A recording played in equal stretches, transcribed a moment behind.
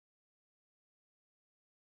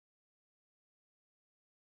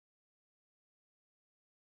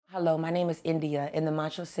Hello, my name is Yndia. In the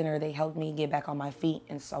Macho Center, they helped me get back on my feet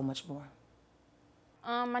and so much more.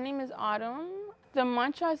 My name is Autumn. The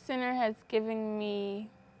Mantra Center has given me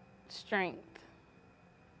strength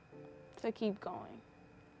to keep going.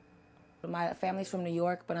 My family's from New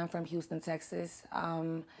York, but I'm from Houston, Texas.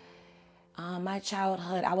 My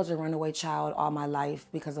childhood, I was a runaway child all my life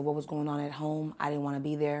because of what was going on at home. I didn't want to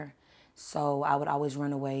be there, so I would always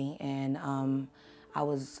run away, and I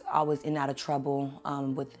was always in and out of trouble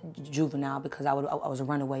with juvenile because I was a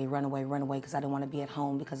runaway because I didn't want to be at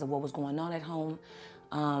home because of what was going on at home.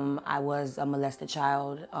 I was a molested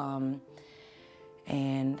child,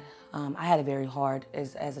 and I had it very hard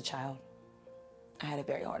as a child. I had it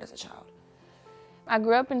very hard as a child. I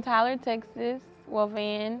grew up in Tyler, Texas,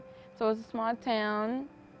 Van, so it's a small town.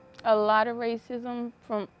 A lot of racism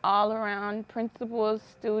from all around, principals,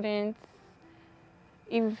 students,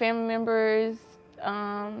 even family members.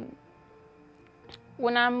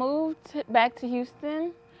 When I moved back to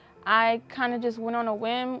Houston, I kind of just went on a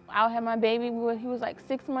whim. I had my baby, he was like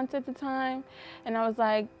 6 months at the time, and I was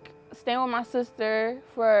like staying with my sister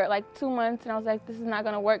for like 2 months, and I was like, this is not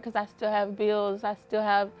gonna work because I still have bills, I still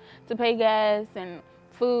have to pay gas and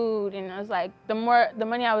food, and I was like, the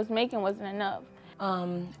money I was making wasn't enough.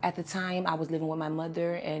 At the time, I was living with my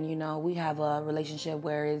mother, and we have a relationship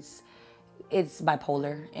where it's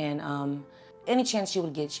bipolar, and any chance she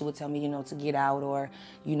would get, she would tell me, to get out, or,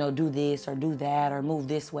 do this or do that, or move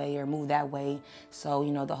this way or move that way. So,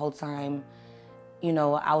 the whole time,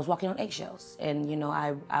 I was walking on eggshells, and,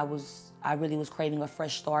 I really was craving a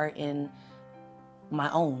fresh start in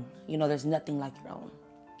my own. There's nothing like your own.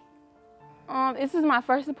 This is my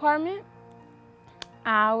first apartment.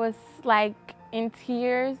 I was like in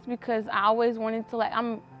tears because I always wanted to,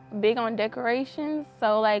 I'm big on decorations,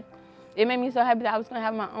 so like it made me so happy that I was gonna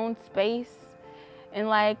have my own space. And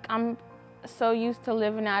like, I'm so used to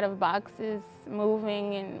living out of boxes,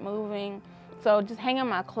 moving and moving. So just hanging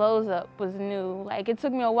my clothes up was new. Like, it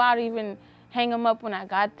took me a while to even hang them up when I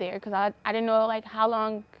got there, because I didn't know like how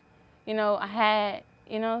long, I had,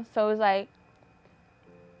 so it was like,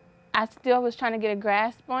 I still was trying to get a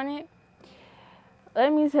grasp on it.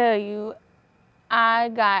 Let me tell you, I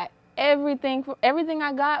got everything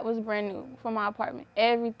I got was brand new for my apartment,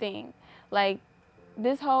 everything. Like,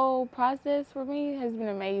 this whole process for me has been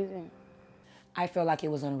amazing. I feel like it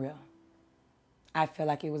was unreal. I feel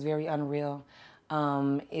like it was very unreal.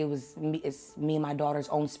 It's me and my daughter's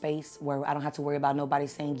own space where I don't have to worry about nobody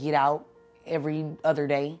saying get out every other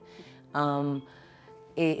day.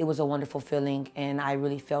 It was a wonderful feeling, and I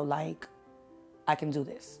really felt like I can do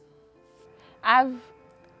this. I've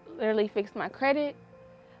literally fixed my credit.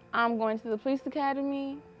 I'm going to the police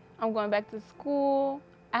academy. I'm going back to school.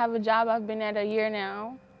 I have a job. I've been at a year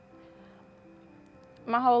now.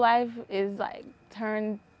 My whole life is like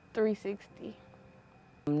turned 360.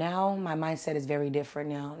 Now my mindset is very different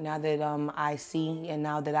now. Now that I see, and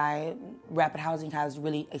now that rapid housing has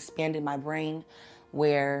really expanded my brain,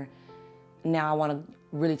 where now I want to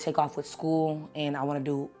really take off with school, and I want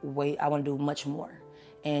to do much more.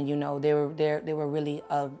 And they were really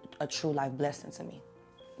a true life blessing to me.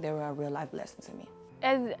 They were a real life blessing to me.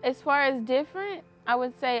 As far as different, I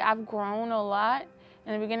would say I've grown a lot.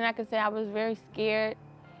 In the beginning, I could say I was very scared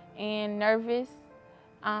and nervous.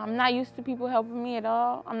 I'm not used to people helping me at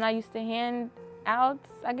all. I'm not used to handouts,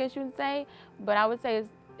 I guess you would say. But I would say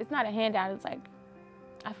it's not a handout. It's like,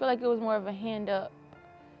 I feel like it was more of a hand up.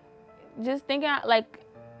 Just thinking, like,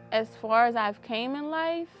 as far as I've came in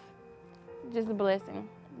life, just a blessing.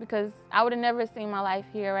 Because I would have never seen my life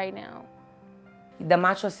here right now. The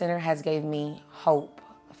Macho Center has gave me hope,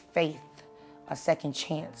 faith, a second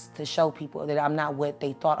chance to show people that I'm not what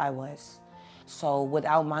they thought I was. So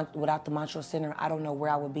without the Macho Center, I don't know where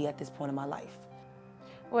I would be at this point in my life.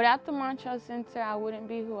 Without the Macho Center, I wouldn't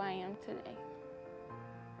be who I am today.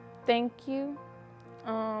 Thank you.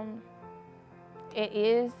 It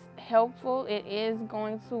is helpful. It is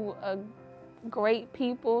going to great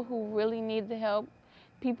people who really need the help.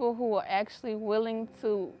 People who are actually willing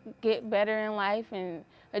to get better in life and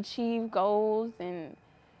achieve goals and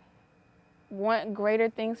want greater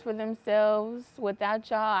things for themselves. Without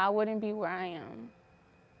y'all, I wouldn't be where I am.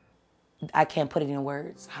 I can't put it in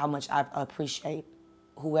words how much I appreciate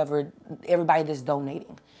everybody that's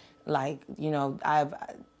donating. Like, I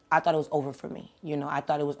thought it was over for me. I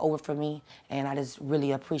thought it was over for me, and I just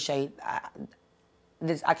really appreciate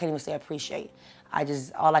this. I can't even say appreciate.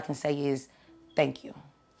 All I can say is thank you.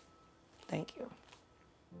 Thank you.